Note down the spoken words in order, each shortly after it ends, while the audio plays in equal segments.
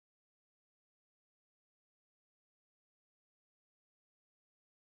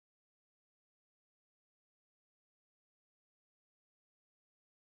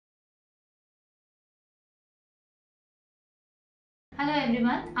Hello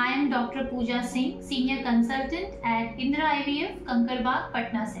everyone, I am Dr. Pooja Singh, Senior Consultant at Indira IVF Kankarbagh,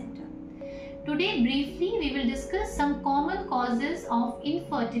 Patna Centre. Today briefly we will discuss some common causes of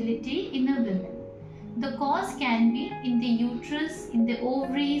infertility in a woman. The cause can be in the uterus, in the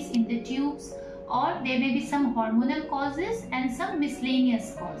ovaries, in the tubes, or there may be some hormonal causes and some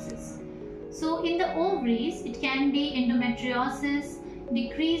miscellaneous causes. So in the ovaries it can be endometriosis,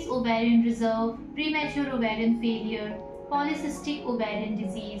 decreased ovarian reserve, premature ovarian failure, polycystic ovarian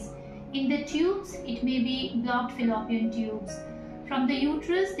disease. In the tubes, it may be blocked fallopian tubes. From the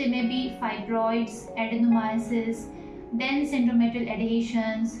uterus, there may be fibroids, adenomyosis, dense endometrial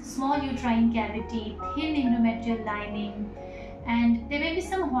adhesions, small uterine cavity, thin endometrial lining, and there may be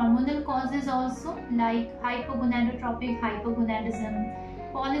some hormonal causes also like hypogonadotropic hypogonadism,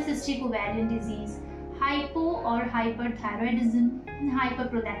 polycystic ovarian disease, hypo or hyperthyroidism, and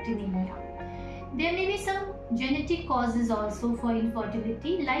hyperprolactinemia. There may be some genetic causes also for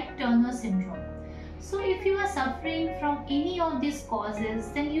infertility like Turner syndrome. So if you are suffering from any of these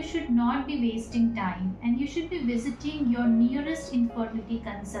causes, then you should not be wasting time and you should be visiting your nearest infertility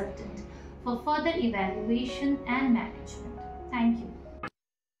consultant for further evaluation and management. Thank you.